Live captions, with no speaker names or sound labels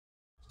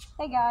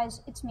Hey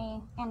guys, it's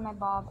me and my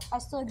Bob. I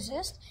still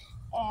exist,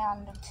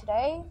 and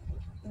today,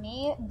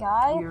 me,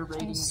 Guy,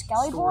 and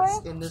Skelly Boy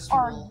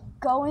are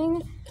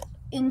going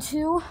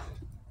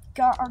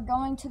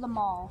to the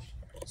mall.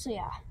 So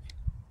yeah,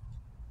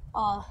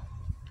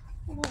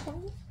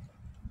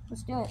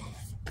 let's do it.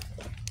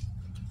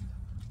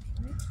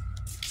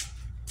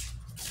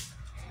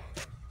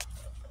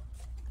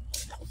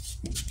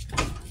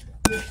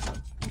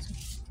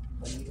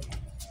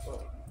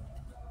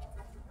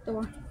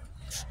 Door.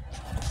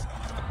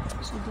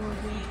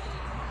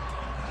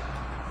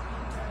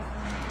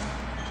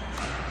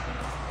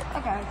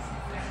 Okay.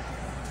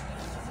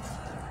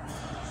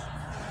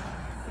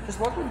 Just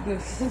walk like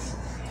this.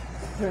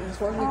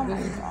 Just walk like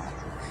this.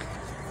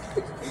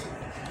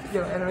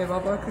 Yo, anime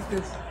Bob, walk like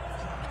this.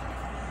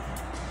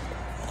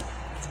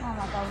 Oh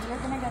my god, we're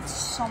gonna get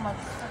so much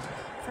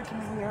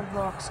freaking weird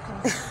looks.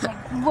 Cause,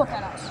 like, look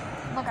at us.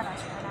 Look at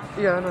us right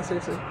now. Yeah, no,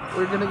 seriously.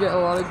 We're gonna get a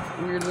lot of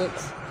weird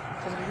looks.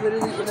 We're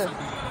literally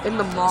in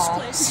the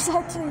mall.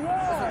 Exactly,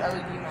 yeah.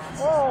 LED mall.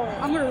 Whoa.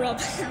 I'm gonna rub.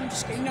 I'm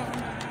just kidding. No.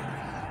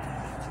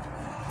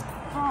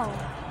 Oh.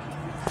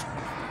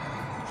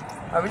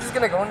 Are we just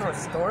gonna go into a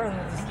store and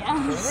just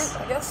Yes.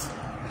 it, I guess?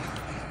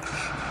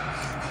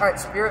 Alright,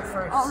 Spirit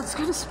first. Oh, let's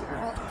go to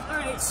Spirit.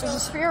 Alright, so There's a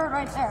Spirit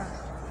right there.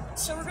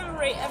 we're gonna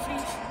rate every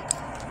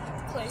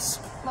place.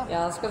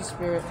 Yeah, let's go to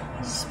Spirit.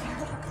 There's a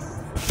Spirit.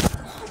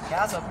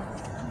 Yeah, it's open.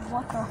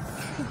 What the?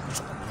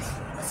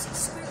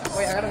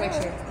 Wait, I gotta make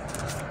sure.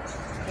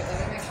 Okay, let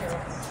me make sure.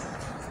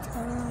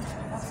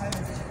 What time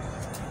is it?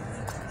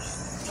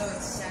 So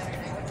it's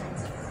Saturday.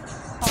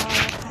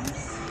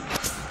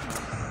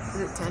 Is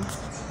it 10?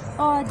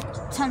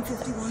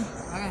 10:51.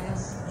 Okay,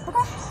 yeah.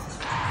 Okay.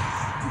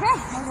 Okay,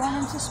 we're going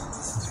into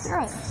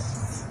Spirit.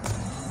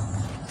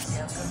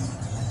 Yeah, it's good.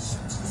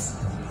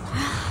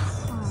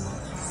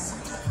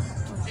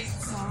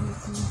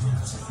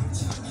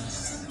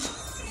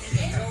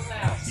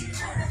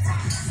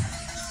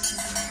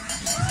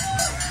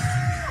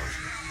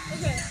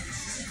 Okay.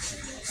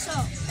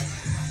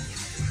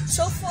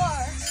 So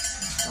far.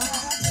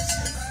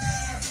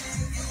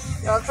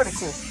 Yeah, that's pretty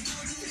cool.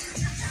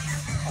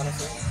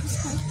 Honestly.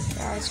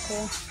 Yeah, it's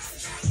cool.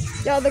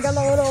 Yo, they got a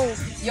little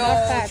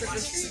backpack.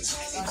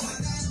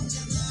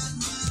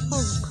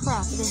 Holy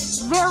crap, it is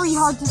very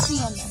hard to see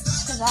in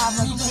this. Because I have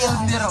like Miguel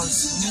Meros.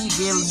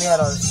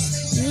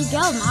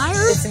 Miguel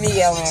Myers? It's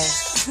Miguel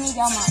Meros.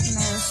 Miguel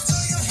Myers.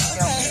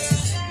 Okay.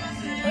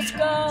 Let's go.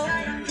 Ooh.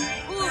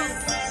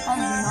 I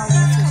don't even know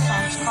what this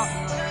song's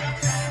copyright.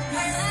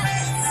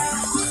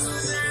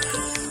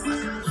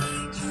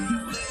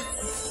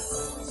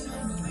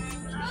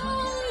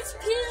 Oh, it's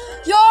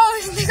cute. Yo,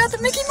 they got the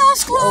Mickey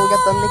Mouse gloves! Oh, we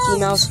got the Mickey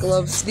Mouse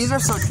gloves. These are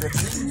so tricky.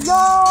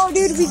 Yo,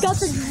 dude, we got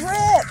the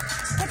drip!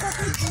 They got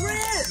the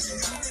drip!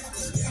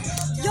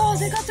 Yo,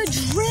 they got the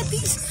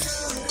drippies!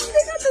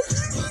 They got the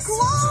drip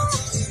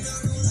gloves!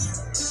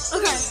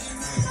 Okay.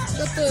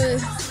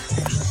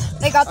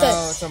 They got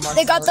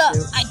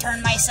the, I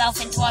turned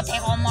myself into a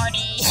pickle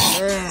Morty.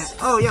 Yeah.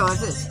 Oh, yo, what's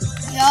this?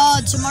 Yo,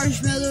 it's a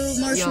marshmallow.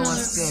 Yo,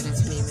 what's good?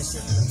 It's me, Mr.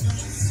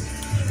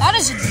 That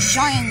is a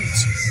giant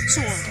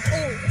sword.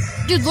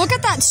 Dude, look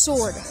at that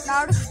sword.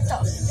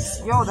 Naruto.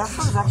 Yo, that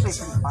sword is actually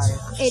pretty fire.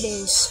 It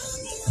is.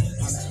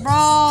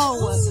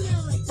 Bro,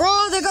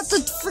 they got the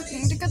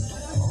freaking, okay.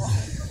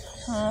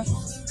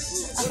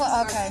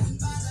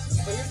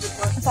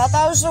 I thought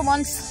that was the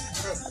one,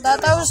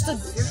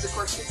 Here's the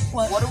question.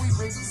 What? What are we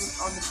rating this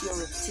on the tier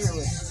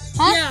list?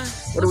 Huh? Yeah.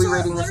 What are we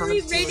rating this What on are we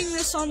the tier rating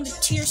this on the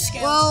tier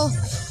scale? Well,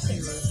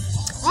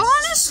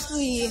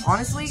 honestly, I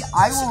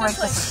will rank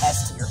this as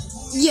S tier.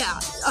 yeah.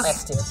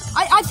 S tier.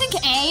 I think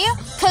A,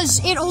 because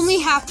it only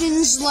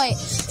happens, like,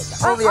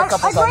 Only a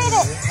couple I grade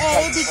times it a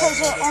year. A because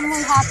it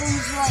only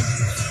happens, like,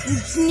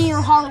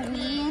 near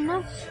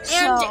Halloween.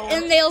 So,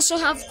 And they also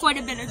have quite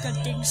a bit of good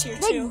things here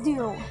they too.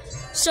 do.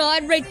 So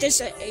I'd rate this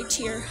at A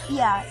tier.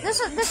 Yeah, this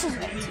is A.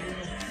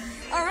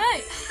 All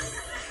right.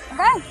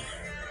 Okay,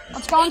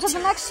 let's go into the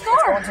next Go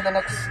store. into the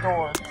next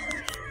store.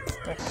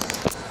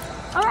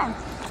 Okay,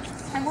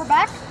 and we're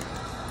back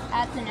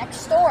at the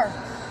next store.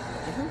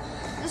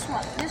 This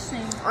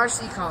thing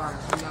RC car.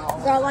 No.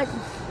 got like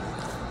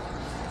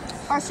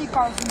RC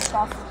cars and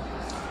stuff.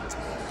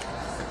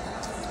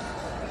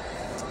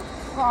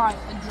 Got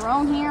a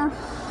drone here,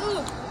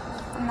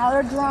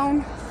 another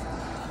drone,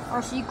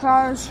 RC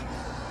cars,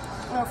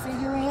 little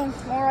figurine,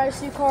 more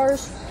RC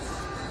cars.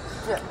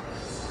 Yeah.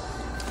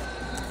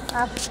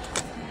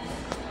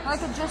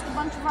 Like just a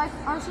bunch of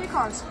RC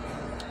cars.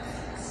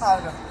 Oh,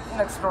 okay.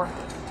 Next store.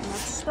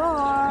 Next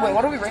store. Wait,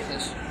 what do we rate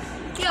this?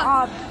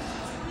 Yeah.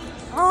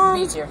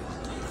 B tier.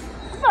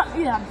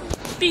 Yeah.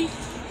 B.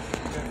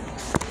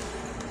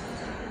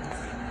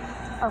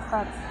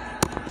 Okay.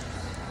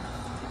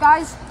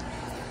 Guys.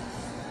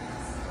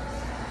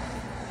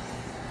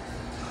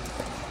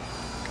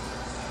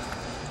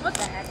 What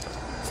the heck?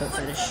 So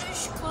finish.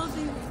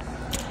 Clothing.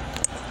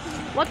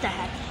 What the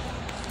heck?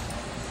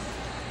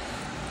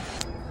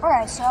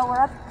 Alright, so we're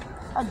at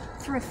a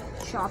thrift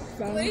shop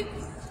thing. Wait.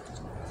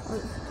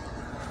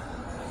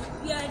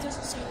 Yeah, I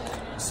just see what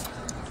it is.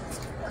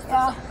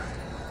 Yeah.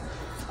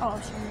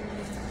 Oh,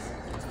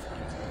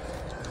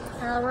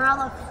 we're at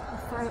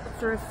a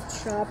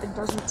thrift shop. It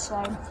doesn't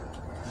say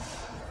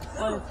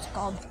what it's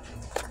called.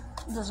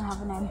 It doesn't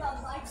have a name.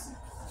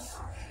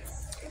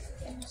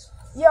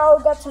 Yo,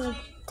 got some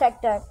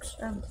tech decks.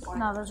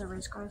 No, those are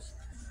race cars.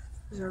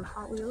 Those are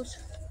Hot Wheels.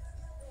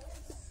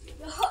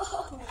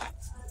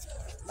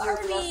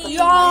 Barbie.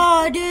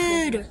 Yeah,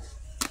 dude.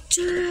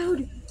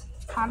 Dude.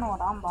 I know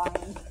what I'm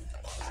buying.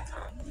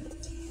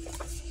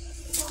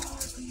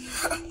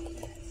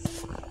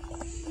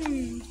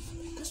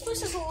 This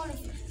place has a lot of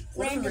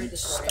random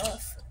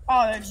stuff.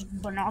 Oh, there's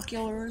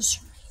binoculars.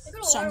 They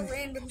got a lot of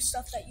random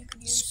stuff that you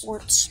could use.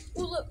 Sports.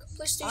 Oh, look,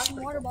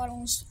 PlayStation water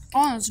bottles.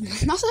 Oh, that's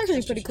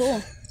actually pretty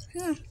cool.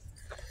 Yeah.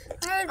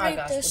 I'd rate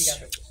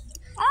this.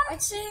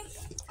 I'd say.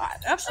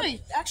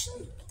 Actually,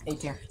 A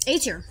tier. A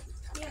tier.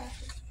 Yeah.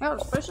 Yeah,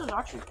 this place is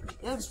actually pretty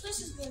good. This place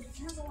is good. It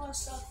has a lot of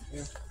stuff.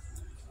 Yeah.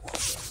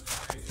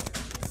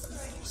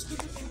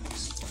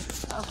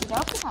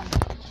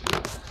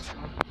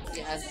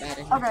 Yeah, that's bad.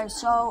 Okay,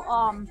 so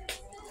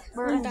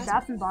we're in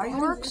Bath and Body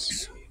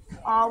Works,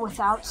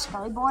 without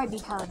Skelly Boy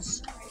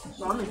because.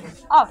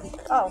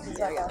 Oh,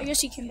 I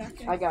guess he came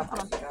back in. I got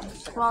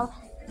well,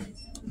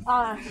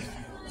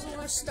 There's a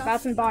lot of stuff.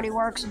 Bath and Body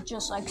Works is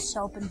just like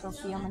soap and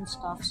perfume and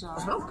stuff. So It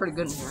smells pretty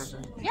good in here, I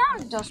think.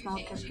 yeah, it does smell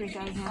like it's pretty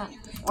good in here.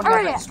 What do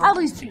you got At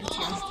least B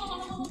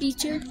tier. B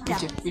tier?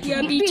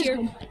 Yeah, B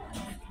tier.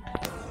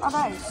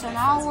 Okay, so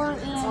now we're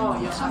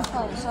in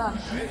someplace.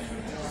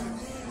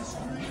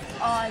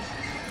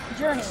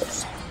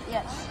 Journeys.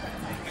 Yes.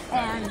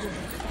 And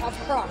have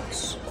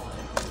Crocs.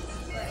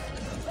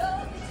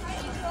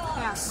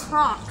 Yeah,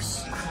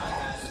 Crocs.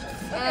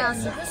 And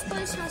So this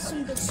place has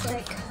some good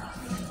stuff.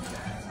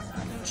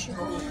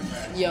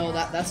 Yo,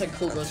 that's a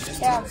cool ghost.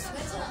 yeah,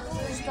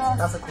 stuff.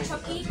 That's a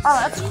cool. Oh,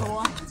 that's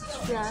cool.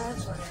 Yeah,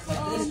 that's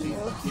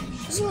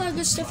There's a lot of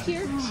good stuff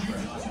here.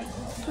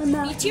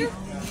 B tier?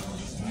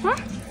 Huh?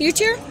 Your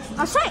tier?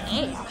 I'll say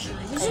A actually.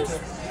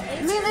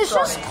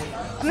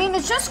 I mean,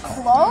 it's just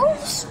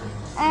clothes,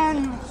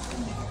 and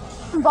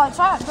but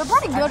they're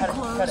pretty good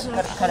clothes.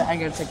 Cut it. I'm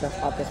gonna take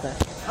off this back.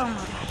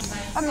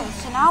 Okay,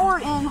 so now we're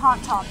in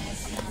Hot Topic.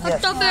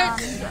 Hot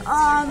Topic.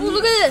 And, Oh,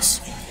 look at this.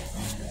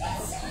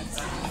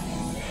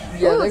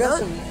 Yeah, they got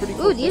some pretty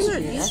cool these things are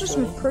here,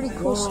 some pretty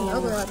cool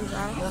snowboarders.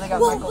 actually. They got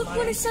Whoa, Michael look what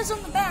Myers. it says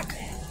on the back.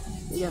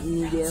 We got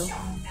Miguel.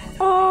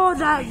 Oh,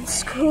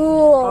 that's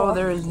cool. Oh,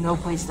 there is no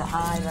place to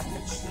hide.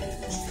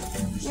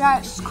 Yeah,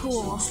 it's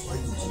cool.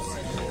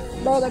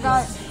 Bro, that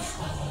guy.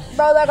 They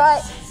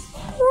got.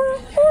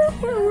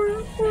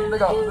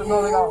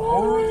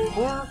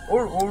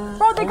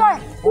 Bro, they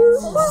got.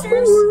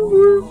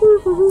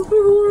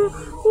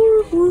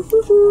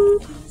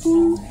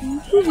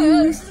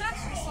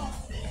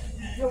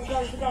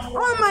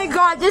 Oh my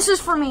god, this is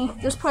for me.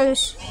 This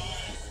place.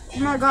 Oh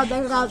my god,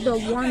 they got the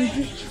one. Bro,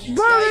 they You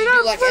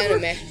got like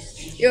anime?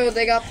 Yo,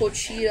 they got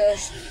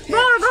Pochitas. Bro,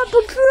 I got the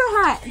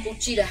Pochita hat.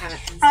 Pochita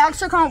hat. I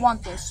actually kind of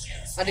want this.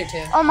 I do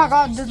too. Oh my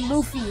god, the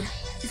Luffy.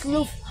 It's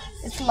Luffy.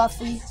 It's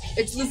Luffy.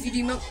 It's Luffy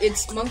D.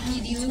 It's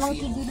Monkey D.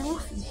 Monkey Luffy. D.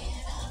 Luffy.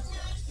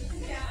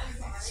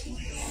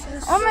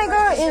 Oh my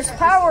god, it's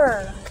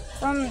Power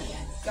from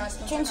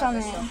Chainsaw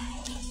Man.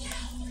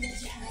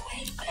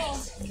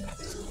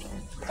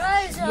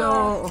 Guys,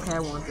 Yo, okay, I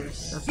want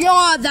this.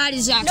 Yo, that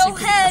is actually no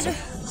head.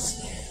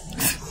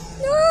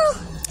 No.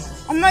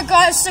 Oh my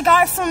god, it's the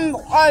guy from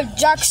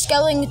Jack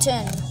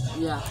Skellington.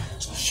 Yeah.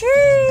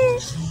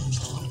 Sheesh.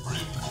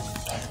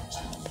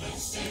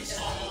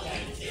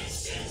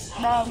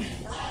 Bro.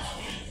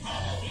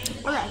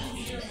 Okay.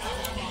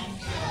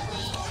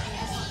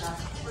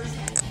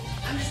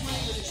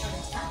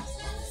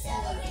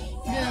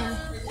 Dude.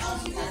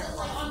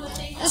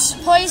 This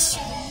place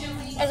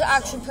is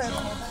actually pretty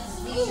cool.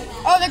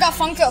 Oh, they got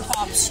Funko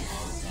Pops.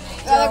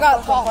 Yeah, they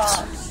got Pops.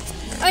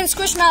 And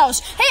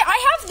Squishmallows. Hey,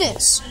 I have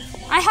this.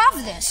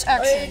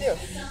 Actually. Oh,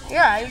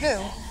 yeah, you do? Yeah,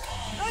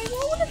 I do.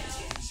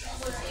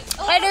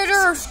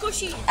 Editor,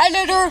 Squishy.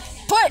 editor,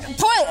 put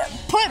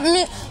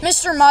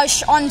Mr.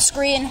 Mush on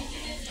screen.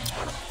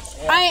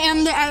 I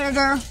am the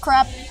editor.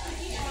 Crap.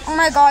 Oh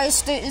my god,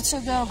 it's a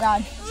oh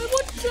god. I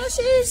want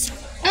plushes.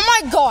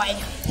 Oh my god.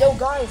 Yo,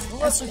 guys,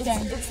 look, That's the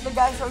thing. it's the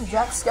guy from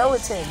Jack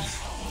Skeleton.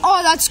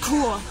 Oh, that's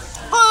cool.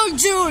 Oh,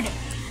 dude.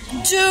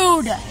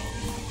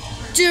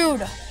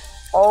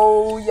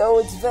 Oh, yo,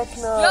 it's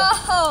Vecna.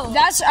 Yo,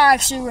 That's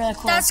actually really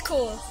cool. that's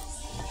cool.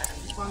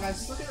 Come on,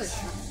 guys, look at this.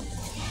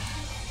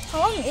 How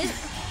long is it?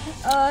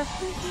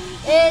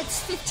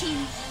 It's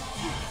 15.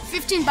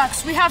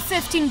 $15. We have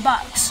 $15.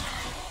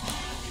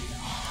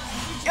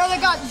 Yo, they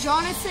got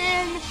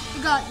Jonathan.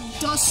 They got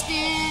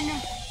Dustin.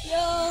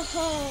 Yo,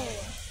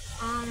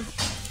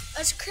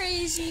 that's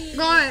crazy.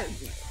 Got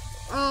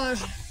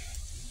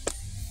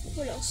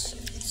What else?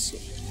 Let's see.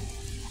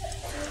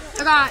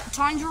 I got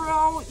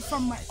Tanjiro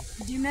from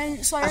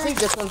Demon Slayer. I think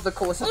this one's the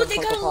coolest. Oh, they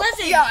got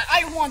 11. Yeah,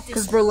 I want this.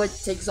 Because bro, like,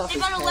 takes off They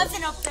his got head.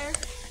 11 up there.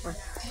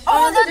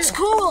 Oh, that's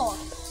cool.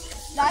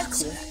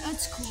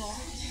 That's cool.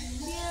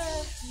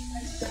 Yeah.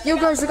 You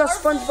guys, we got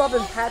SpongeBob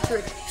and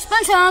Patrick.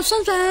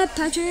 SpongeBob,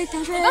 Patrick.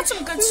 We got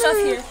some good stuff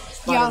here.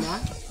 Yeah.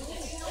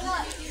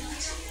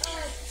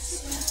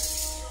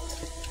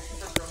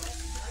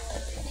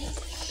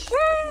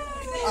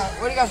 Alright,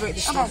 what do you guys rate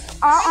this? Okay.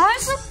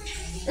 Honestly,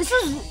 this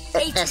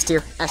is S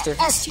tier. S tier.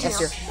 S tier. S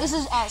tier. This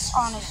is S,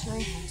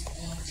 honestly.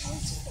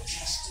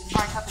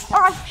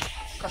 Alright,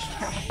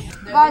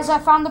 Guys, I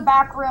found the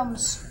back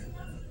rooms.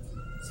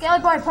 Scaly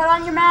Boy, put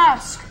on your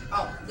mask.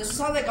 Oh, this is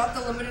how they got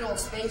the liminal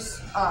space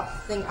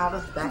thing out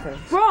of the back room.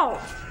 Bro,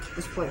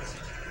 This place.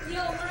 Yo,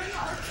 we're in the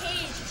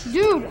arcade.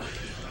 dude.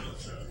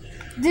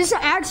 This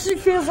actually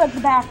feels like the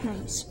back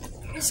rooms.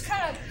 It's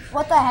kind of.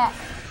 What the heck?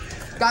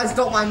 Guys,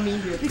 don't mind me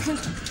here.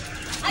 Because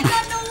I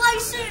got no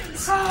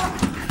license.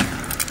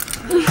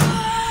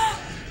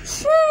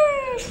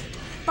 sheesh.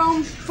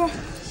 Boom.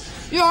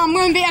 Yo, I'm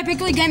gonna be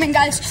epically gaming,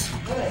 guys.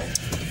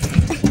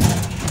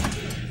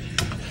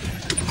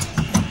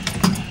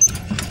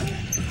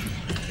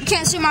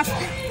 Can't see my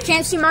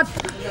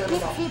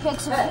feet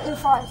pics of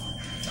 5.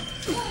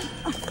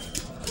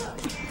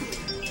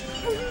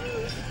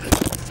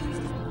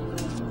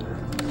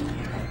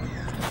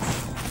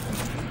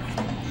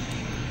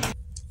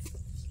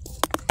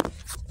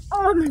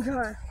 Oh my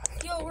god.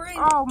 Yo, we're in.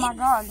 Oh my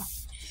god.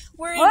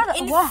 We're What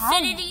in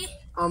happened? Infinity.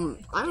 I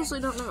honestly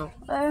don't know.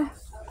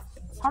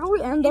 How do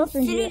we end up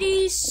in here?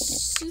 Infinity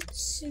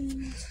suits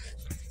and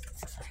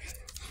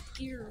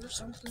gear or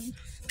something.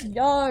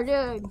 Yo,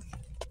 dude.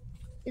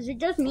 Is it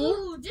just me?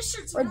 Ooh, this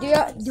shirt's Or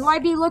nice. do I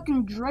be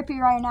looking drippy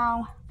right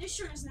now? This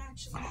shirt is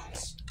actually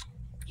nice.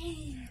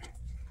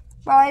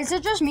 Bro, is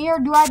it just me or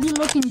do I be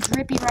looking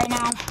drippy right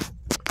now?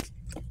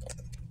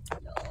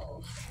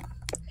 No.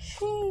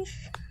 Sheesh.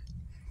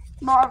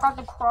 Bro, I got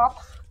the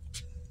Crocs.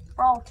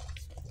 Bro,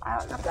 I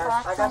got the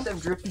Crocs. I got them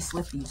drippy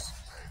slippies.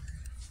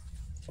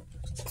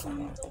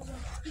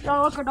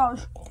 Yo, look at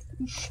those.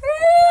 Sheesh.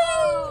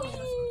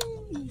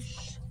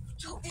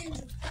 Yo,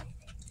 Andrew.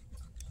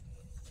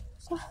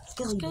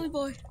 Skelly. Skelly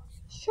boy.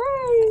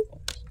 Sheesh.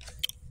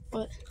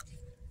 What?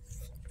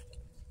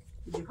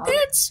 Did you call it?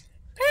 Pants.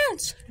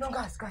 Pants. No,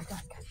 guys.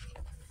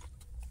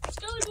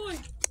 Skelly boy.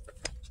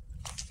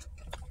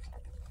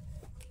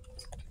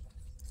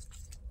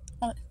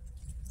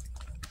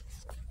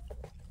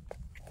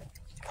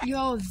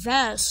 Yo,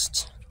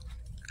 vest.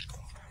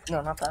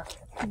 No, not that.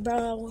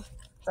 Bro.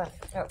 That.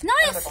 No.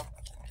 Knife!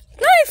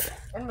 Knife!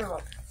 And move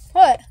on.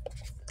 What?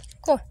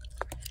 Cool.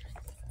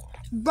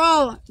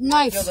 Bro,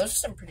 knife. Yo, those are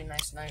some pretty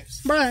nice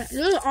knives. Bro,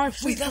 those are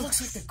Wait, that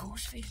looks like the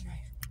Ghostface knife.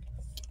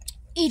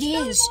 It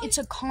is. It's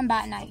a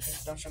combat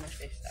knife. Don't show my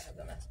face. I have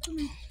the mask.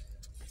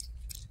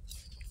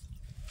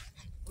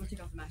 We'll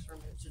take off the mask for a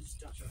minute, so just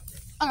don't show my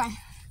face. Okay.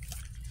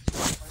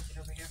 Wanna sit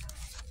over here?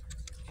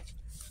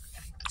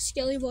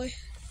 Skelly boy.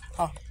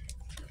 Huh.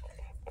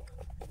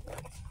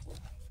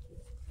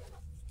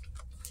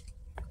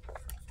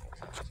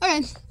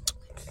 Okay.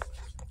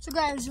 So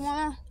guys,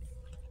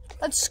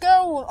 let's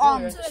go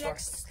Yeah. To the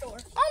next store.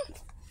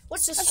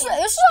 What's this this for?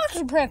 is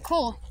actually pretty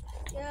cool.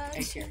 Yeah.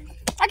 A tier.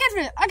 I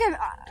give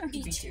it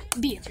B tier.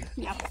 B.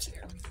 Yeah.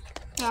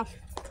 Yeah.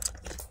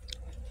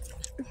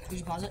 Did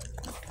you pause it?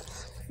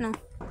 No.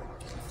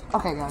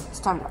 Okay, guys, it's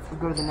time to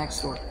go to the next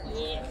store.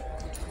 Yeah.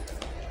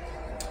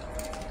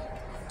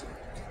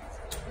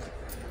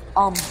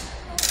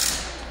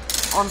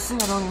 Honestly,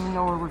 I don't even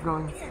know where we're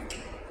going.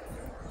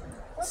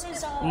 This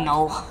is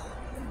No.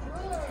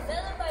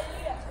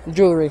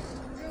 Jewelry.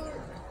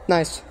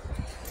 Nice.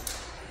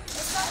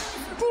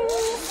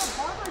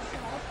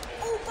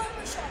 Oh,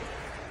 barbershop.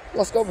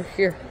 Let's go over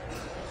here.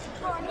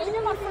 Oh, I'm gonna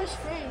get my first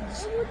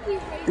fades.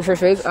 Your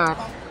first phase?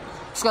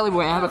 Skelly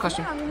boy, I have a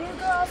question. I'm gonna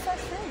go out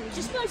first fades.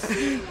 Just by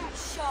seeing that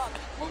shop,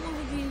 what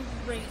would you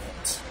rate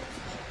it?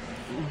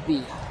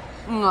 B.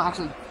 No,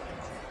 actually,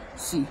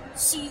 C.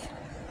 C.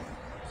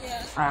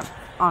 Yeah. Alright,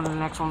 on to the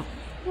next one.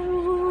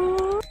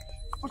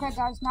 Okay,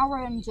 guys, now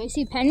we're in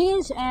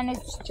JCPenney's and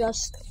it's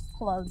just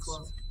clothes.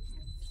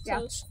 Yeah.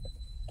 Clothes.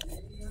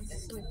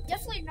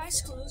 Definitely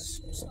nice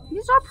clothes. So.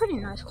 These are pretty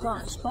nice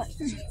clothes, but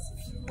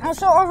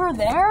also over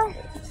there,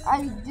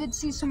 I did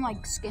see some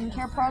like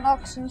skincare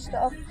products and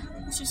stuff.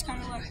 It's just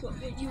kind of like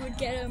what you would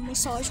get at a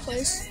massage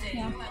place.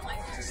 Yeah.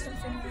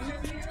 Stuff in there.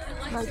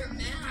 Like,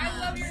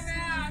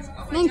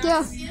 thank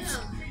you.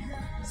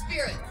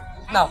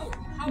 No.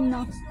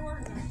 No.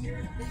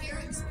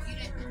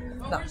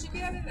 No.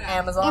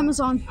 Amazon.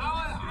 Amazon.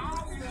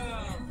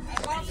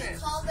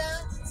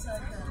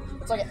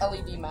 It's like an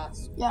LED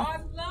mask. Yeah. I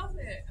love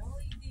it.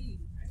 LED.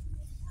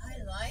 I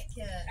like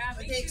it.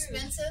 Are they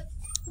expensive?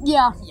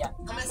 Yeah. Yeah.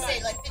 I'm gonna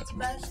say like $50.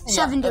 Yeah,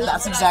 70.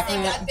 that's What I exactly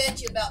think. I it.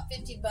 bet you about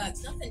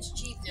 $50. Nothing's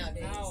cheap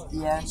nowadays.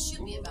 Yeah. It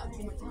should be about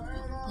 20.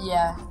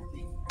 Yeah.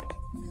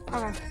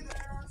 Okay.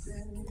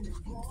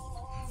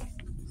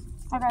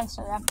 Okay,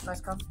 so yeah.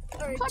 Nice come.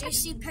 Alright,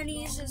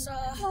 JCPenney's is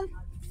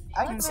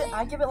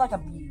I give it like a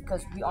B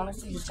because we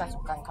honestly just checked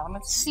some kind of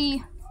comments.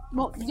 C.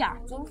 Well, yeah.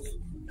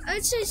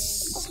 I'd say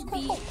C,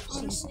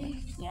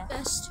 honestly. Yeah.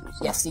 Best.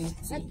 Yeah, C.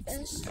 At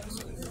best.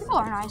 People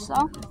are nice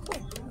though.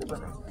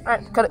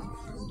 Alright, cut it.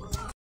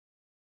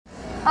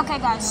 Okay,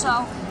 guys,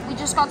 so we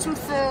just got some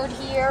food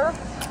here.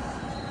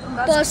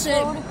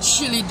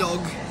 Chili dog.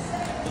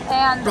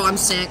 And Bro, I'm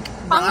sick.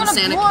 Bro,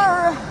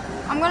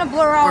 I'm gonna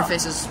blur out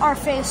our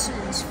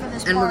faces for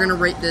this and we're gonna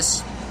rate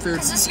this food.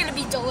 This is gonna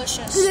be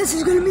delicious. This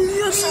is gonna be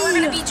yummy. So we're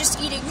gonna be just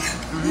eating.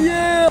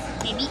 Yeah.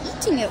 Maybe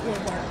eating it will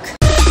work.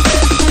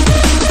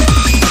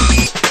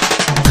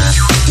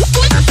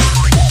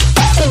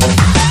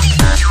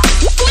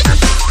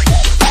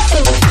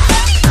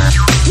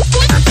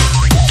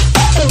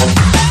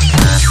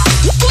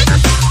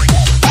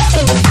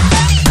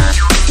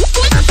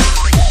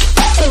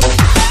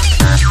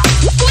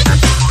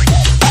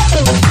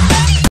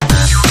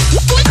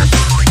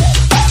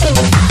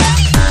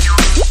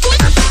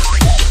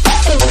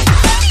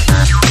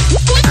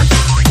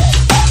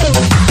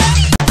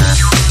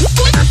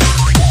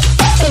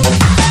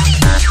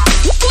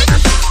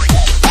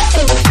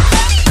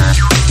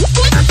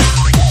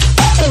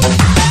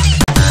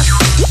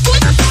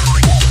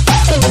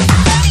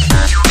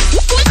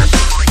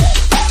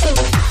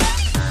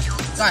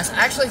 Guys,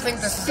 I actually think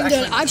this is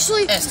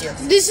actually S tier.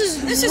 This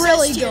is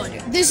really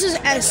good. This is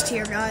S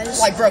tier, guys.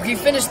 Like, bro, you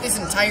finished this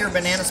entire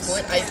banana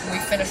split. We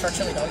finished our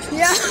chili dogs.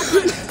 Yeah.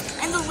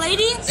 And the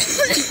lady,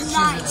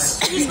 nice.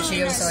 She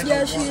gave us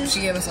like she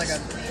gave us like a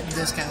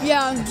discount.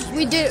 Yeah,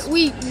 we did.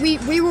 We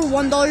were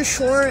 $1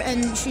 short,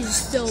 and she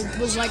still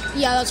was like,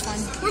 "Yeah, that's fine."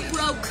 We're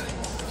broke.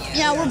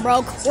 Yeah, we're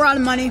broke. We're out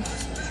of money.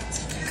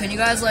 Can you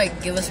guys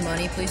like give us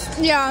money, please?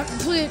 Yeah,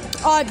 please.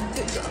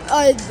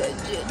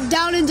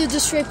 Down in the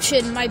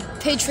description, my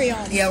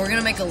Patreon. Yeah, we're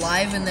gonna make a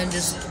live and then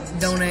just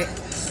donate.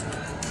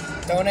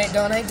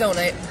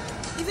 Donate.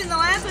 Even though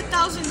I have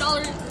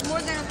 $1,000, more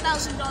than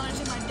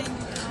 $1,000 in my bank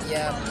account.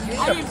 Yeah, you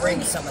need to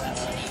bring some of that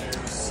money.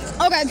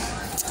 Okay.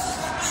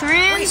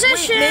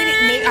 Transition.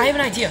 Maybe I have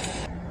an idea.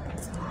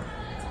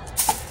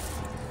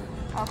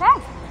 Okay.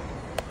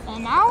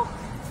 And now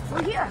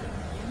we're here.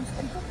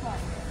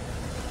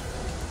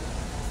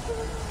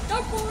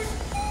 Dartboard.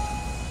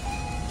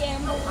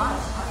 Gamble.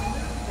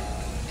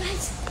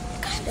 Guys.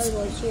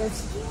 Cheers.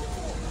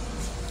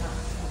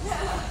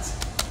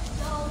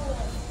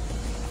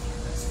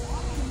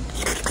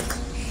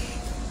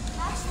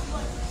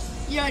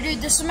 Yo,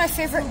 dude, this is my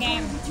favorite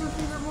game.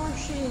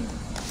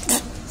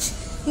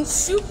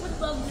 Soup would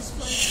love this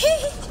place.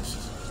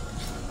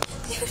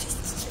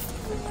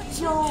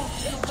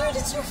 Dude,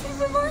 it's your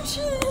favorite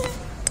Martian.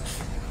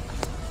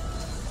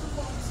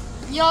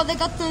 Yo, they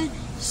got the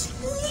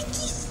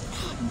sneaky.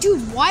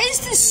 Dude, why is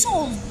this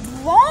so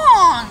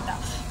long?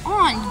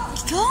 Oh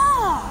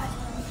God,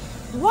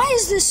 why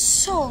is this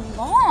so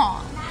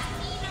long?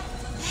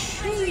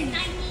 $999.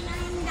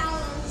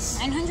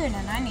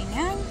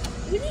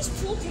 $999. Look at these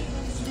pool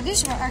tables. Do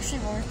these actually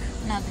work?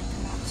 No, they do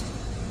not.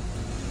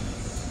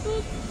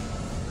 Boop.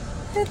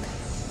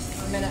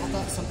 For a minute, I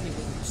thought something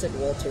said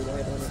Walter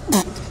White on it.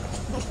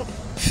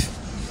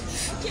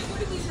 Okay, what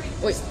do we rate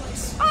Wait. this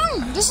place?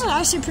 This is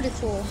actually pretty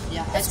cool.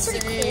 Yeah, That's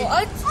pretty cool.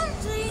 I'd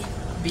say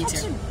B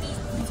tier.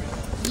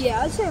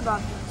 Yeah, I'd say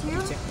about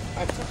here.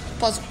 Alright,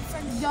 pause.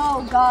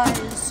 Yo,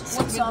 guys,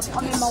 what's up?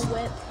 I'm in my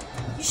whip.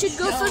 You should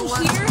go from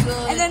here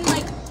and then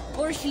like,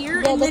 or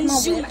here Bro, and look then my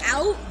zoom whip.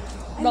 out.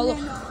 Bro,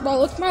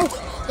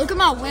 look at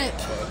my whip.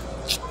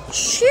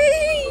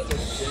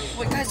 Sheesh.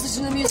 Wait, guys,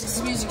 listen to the music.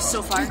 This music's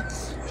so fire.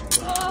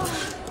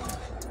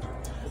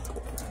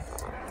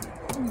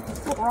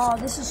 Bro,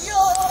 this is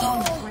so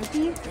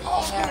creepy.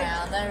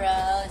 Around the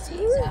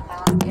roses, a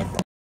pocket.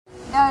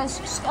 Guys,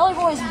 Skelly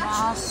Boy's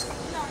mask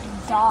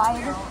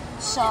died,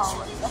 so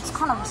that's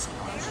kind of a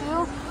skill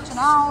issue. So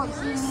now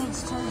he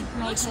needs to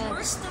make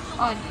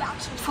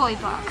it fully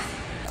back.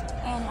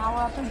 And now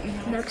we're at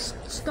the next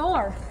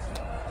star.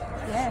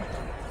 Yeah.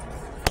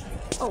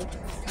 Oh,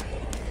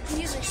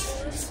 music.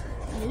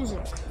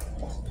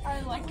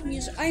 I like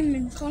music. I'm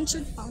in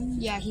concert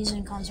band. Yeah, he's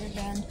in concert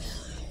band.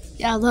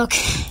 Yeah, look,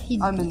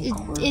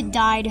 it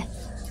died.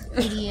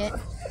 Idiot.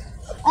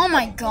 Oh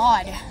my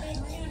God.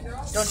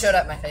 Don't show it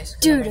at my face.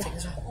 Dude.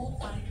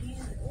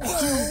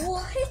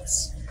 What?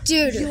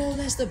 Dude. Yo,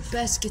 that's the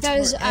best guitar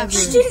That is ever.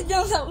 actually. Didn't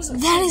know that was.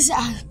 That is.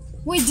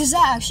 Wait, does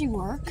that actually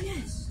work?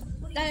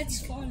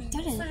 That's funny.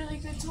 That is.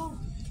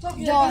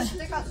 Yeah,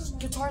 they got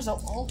guitars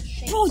of all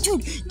shapes. Bro,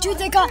 dude,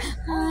 they got.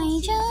 I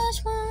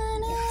just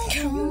wanna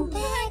go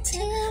back to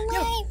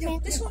my room.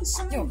 This one's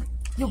song.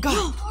 Yo,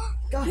 guy.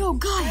 Guy,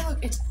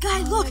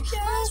 look.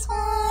 Just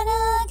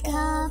wanna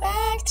go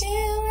back to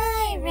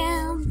my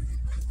room.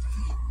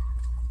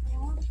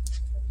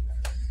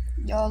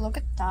 Yo, look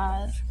at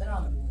that. I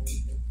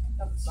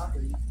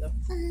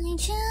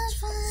just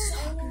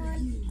wanna.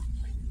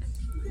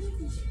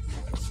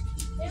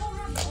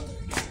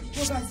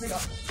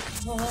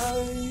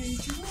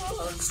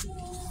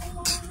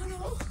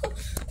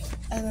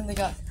 And then they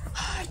got,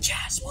 I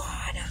just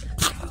wanna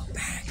go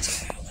back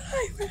to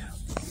my room.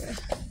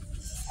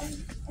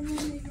 And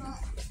then they got.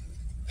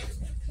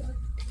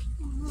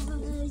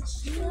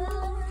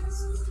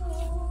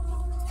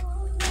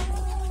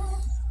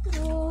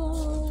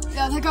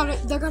 Yeah, they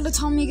got the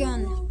Tommy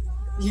gun.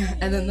 Yeah,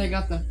 and then they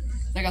got the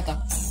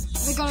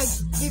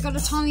They got a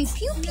Tommy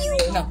Pew Pew.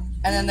 No,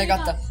 and then they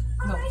got the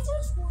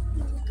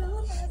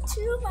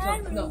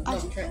no,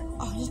 Trey.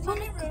 Oh, this one.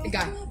 The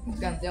guy.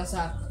 They also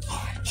have.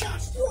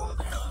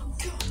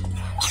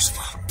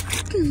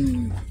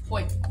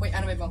 Wait,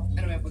 anime ball.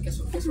 Guess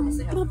what else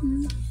they have?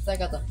 They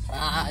got the.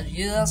 I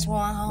just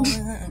wanna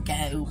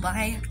go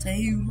back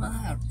to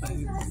my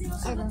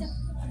room.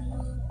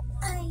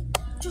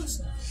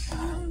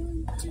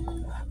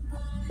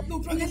 No,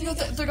 bro,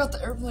 they got the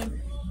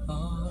airplane.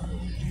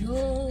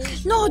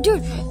 No,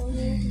 dude.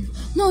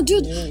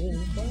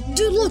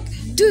 Dude, look.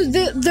 Dude,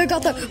 they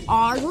got the.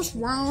 I just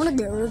wanna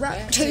go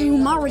back to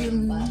my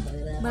room.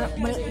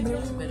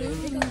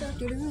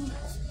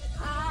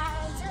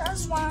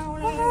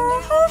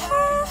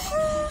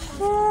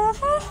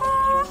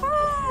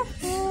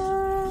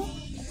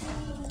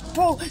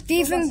 Bro, they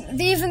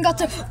even got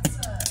the.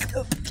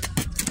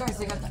 Guys,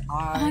 they got the.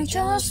 I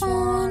just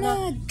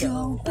wanna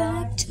go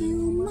back to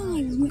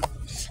my room.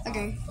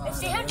 Okay. If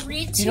they had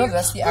reeds Do you know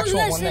that's the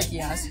actual one that he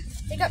has?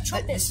 they got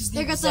trumpets. This is the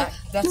They got exact.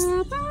 That's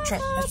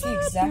the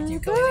exact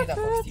ukulele that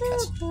Loki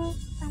has.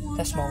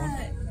 That small one.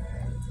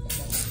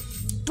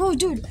 Bro,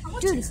 dude,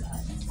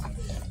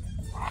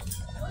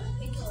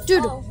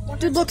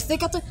 look, they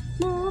got the.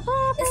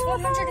 It's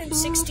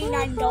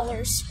 $169.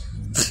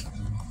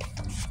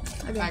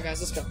 Alright, guys,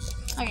 let's go.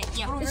 Okay,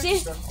 yeah.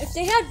 If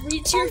they had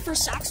reeds here for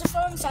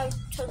saxophones, I would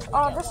totally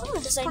get This one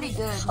is pretty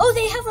good. Oh,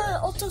 they have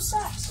an alto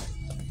sax.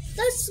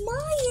 That's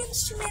my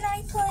instrument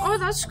I play. Oh,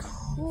 that's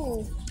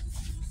cool.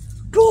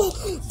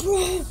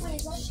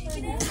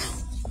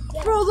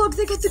 Bro, look,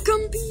 they got the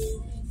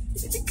Gumby.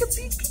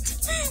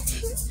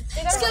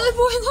 Skelly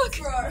boy, look.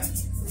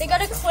 They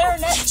got a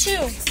clarinet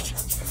too.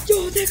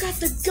 Yo, they got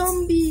the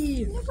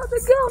Gumby.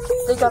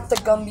 They got the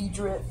Gumby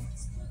drip.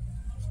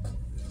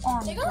 Oh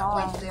my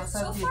god. They also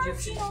have the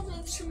Egyptian. all the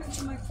instruments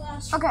in my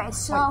class. Okay,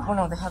 so Oh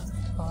no, they have.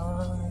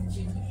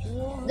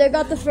 they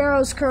got the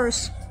Pharaoh's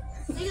Curse.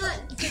 They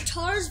got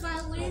guitars,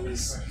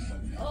 violins,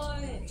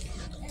 and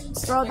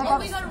Bro, they oh, got.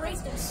 we gotta rate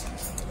this.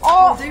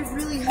 Oh, They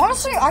really have.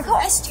 honestly,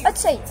 I'd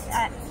say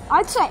A.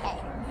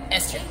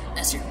 S tier,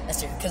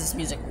 because it's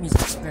music.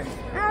 Very.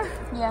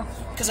 Yeah.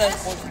 Because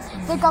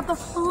They got the.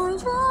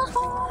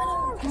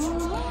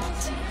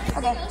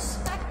 Okay.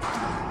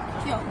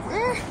 Yo,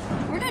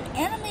 where did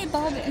Anime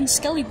Bob and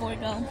Skelly Boy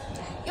go?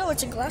 Yo,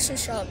 it's a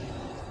glasses shop.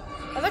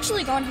 I've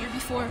actually gone here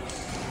before.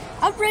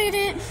 I'd rate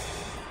it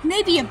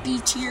maybe a B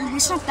tier.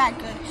 It's not that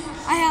good.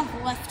 I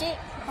have left it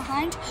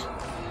behind.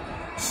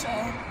 So,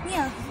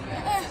 yeah.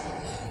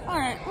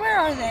 Alright, where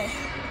are they?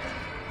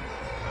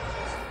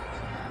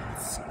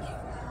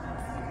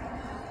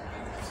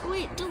 Oh,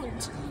 wait,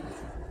 Dillard's.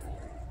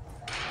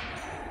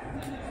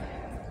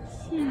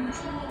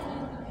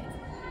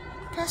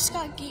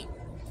 Prescott Gate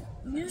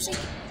Music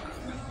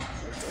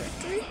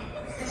Directory.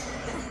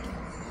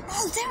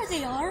 Oh, there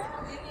they are.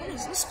 What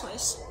is this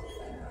place?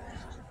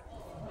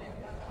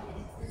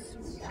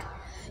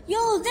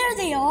 Yo, there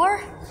they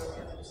are.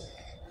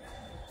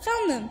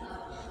 Found them.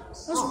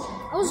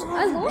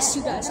 I lost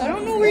you guys. I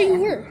don't know where you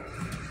were.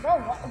 I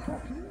don't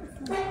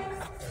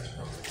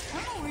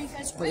know where you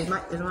guys were. Wait, is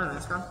my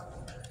mask on?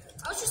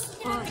 I was just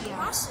looking at the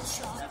glasses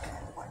shop.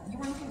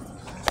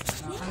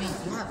 I mean,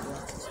 you have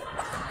glasses.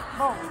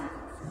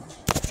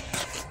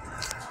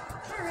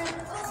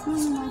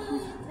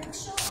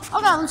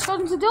 Okay, let's go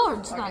into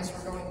Dillard's then.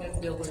 We're going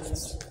to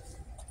Dillard's.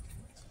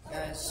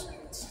 Guys.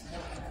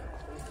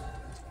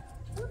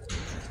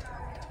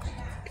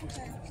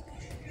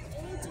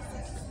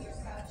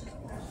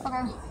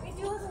 Okay. They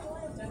do have a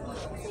lot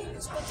of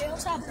things, but they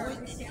also have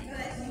birthday.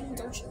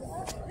 Don't you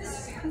know that?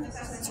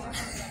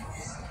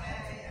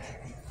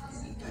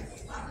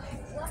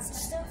 Lots of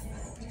stuff.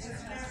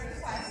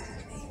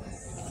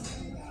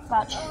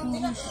 Got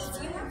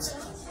cheese.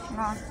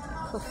 Not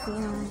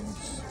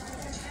perfumes.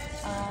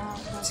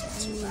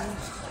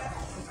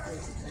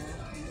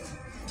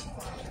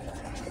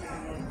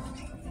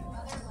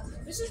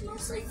 This is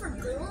mostly for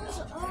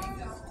girls.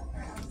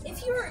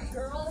 If you're a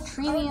girl,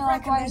 Treat I me would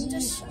like recommend I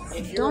this.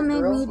 Don't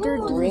make me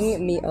dirty.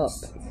 Ring me up.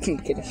 I'm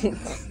kidding.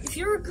 If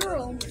you're a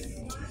girl,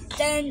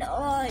 then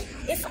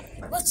if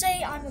let's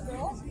say I'm a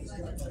girl,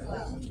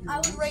 I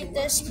would rate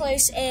this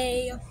place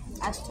a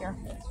S tier.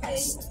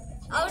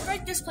 I would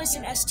rate this place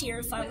an S tier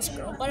if I was a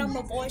girl, but I'm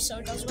a boy, so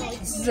it doesn't really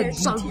matter.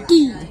 So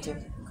D.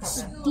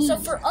 So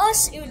for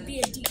us, it would be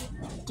a D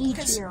D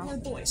because tier. we're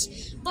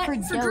boys. But For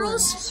for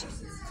girls,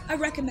 I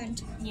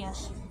recommend.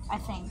 Yes, I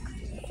think.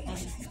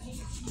 Maybe.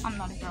 I'm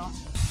not a girl.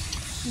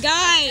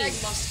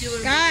 Guys,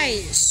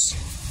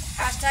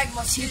 Hashtag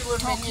muscular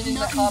minion in the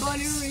nothing comments.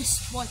 butter is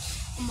what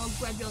I'm gonna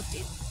grab your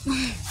teeth.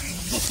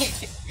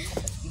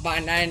 By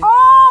 9.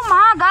 Oh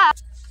my god!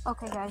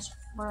 Okay, guys,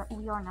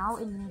 we are now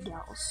in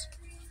Miguel's.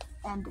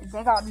 And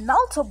they got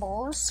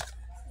meltables.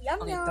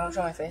 Yum Okay, yum. don't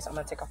show my face. I'm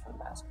gonna take off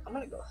my mask. I'm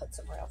gonna go head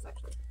somewhere else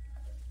actually.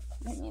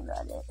 Let me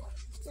about it.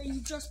 So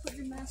you just put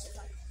your mask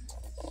on.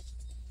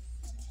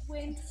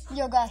 When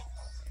Yo, guy.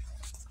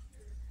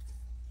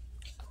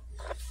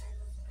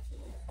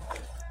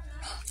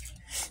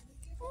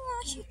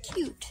 She's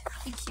cute.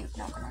 Be cute,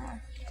 not gonna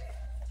lie.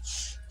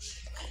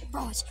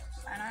 Bro, it's no.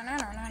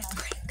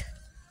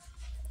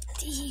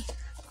 D.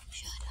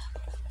 Shut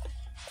up.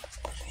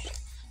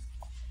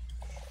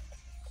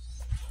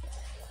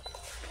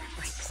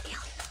 Break the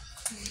scale.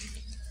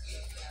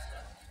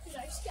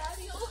 I scared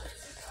you.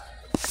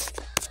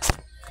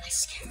 I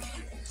scared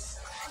him.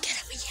 Get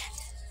him again.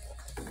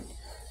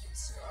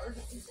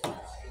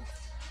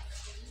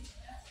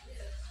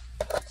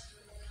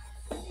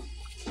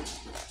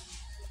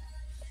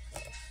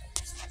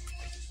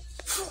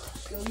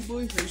 Skelly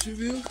boy, face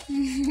reveal.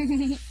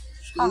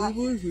 Skelly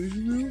boy, face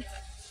reveal.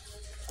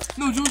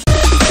 No, George.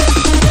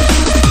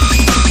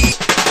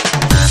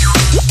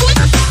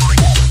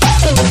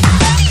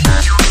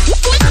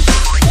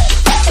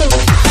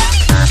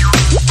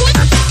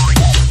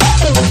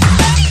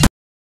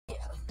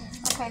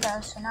 Okay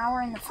guys, so now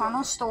we're in the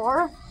final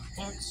store.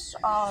 It's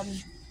I'm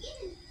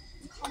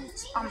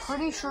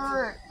pretty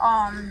sure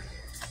I'm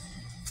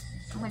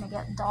gonna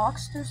get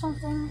doxxed or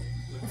something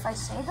if I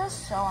say this,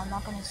 so I'm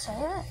not gonna say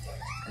it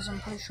because I'm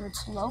pretty sure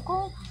it's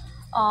local.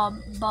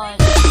 But